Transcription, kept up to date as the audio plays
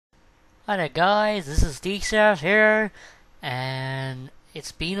Hi there guys, this is DCRS here, and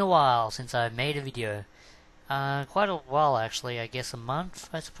it's been a while since I've made a video. Quite a while actually, I guess a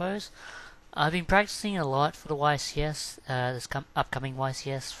month I suppose. I've been practicing a lot for the YCS, this upcoming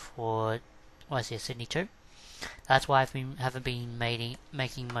YCS for YCS Sydney 2. That's why haven't been making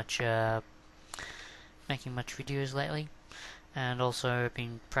much videos lately. And also I've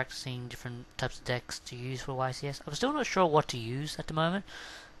been practicing different types of decks to use for YCS. I'm still not sure what to use at the moment,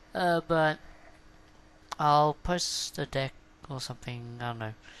 but I'll post a deck or something, I don't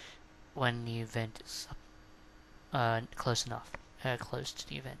know, when the event is close enough, close to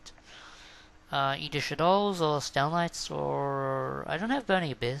the event. Either Shadows or Stell Knights, or I don't have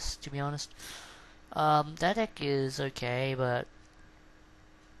Burning Abyss, to be honest. That deck is okay, but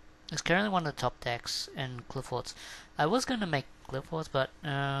it's currently one of the top decks in Cliff Forts. I was going to make Cliff Forts, but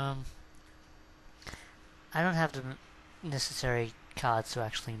I don't have the necessary cards to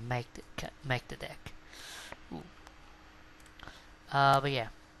actually make the deck. But yeah,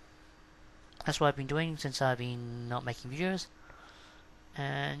 that's what I've been doing since I've been not making videos.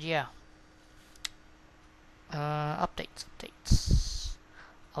 And yeah, updates.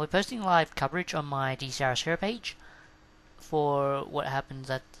 I'll be posting live coverage on my DCRS Hero page for what happens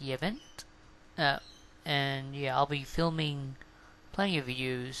at the event. And yeah, I'll be filming plenty of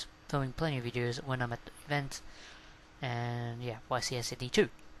videos when I'm at the event. And yeah, YCS Sydney 2.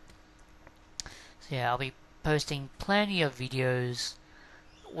 So yeah, I'll be posting plenty of videos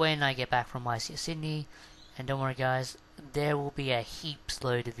when I get back from YCS Sydney. And don't worry guys, there will be a heaps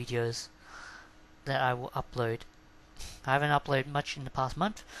load of videos that I will upload. I haven't uploaded much in the past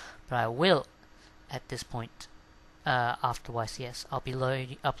month, but I will at this point after YCS. I'll be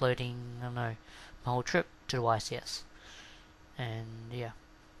uploading, I don't know, my whole trip to the YCS. And yeah,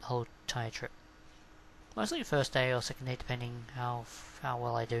 the whole entire trip. Mostly first day or second day, depending how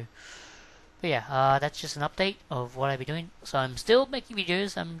well I do. But yeah, that's just an update of what I'll be doing. So I'm still making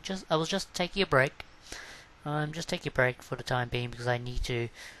videos. I was just taking a break. I'm just taking a break for the time being because I need to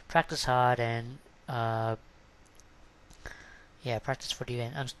practice hard and practice for the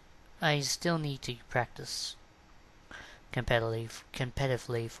event. I still need to practice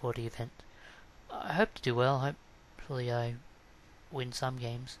competitively for the event. I hope to do well. Hopefully I win some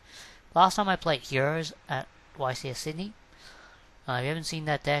games. Last time I played Heroes at YCS Sydney. If you haven't seen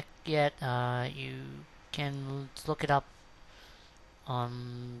that deck yet, you can look it up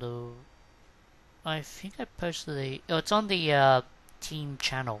on the... I think I posted it's on the team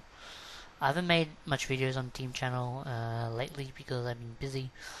channel. I haven't made much videos on the team channel lately because I've been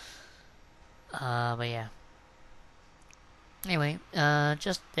busy. But yeah. Anyway,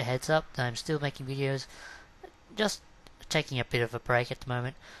 just a heads up, I'm still making videos. Just taking a bit of a break at the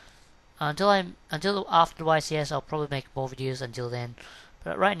moment. Until after the YCS, I'll probably make more videos until then.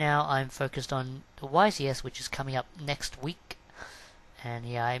 But right now, I'm focused on the YCS, which is coming up next week. And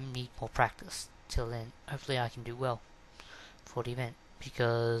yeah, I need more practice till then. Hopefully I can do well for the event.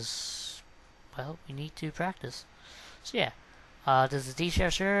 Because, well, we need to practice. So yeah, this is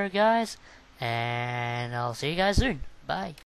DCRS here, guys. And I'll see you guys soon. Bye.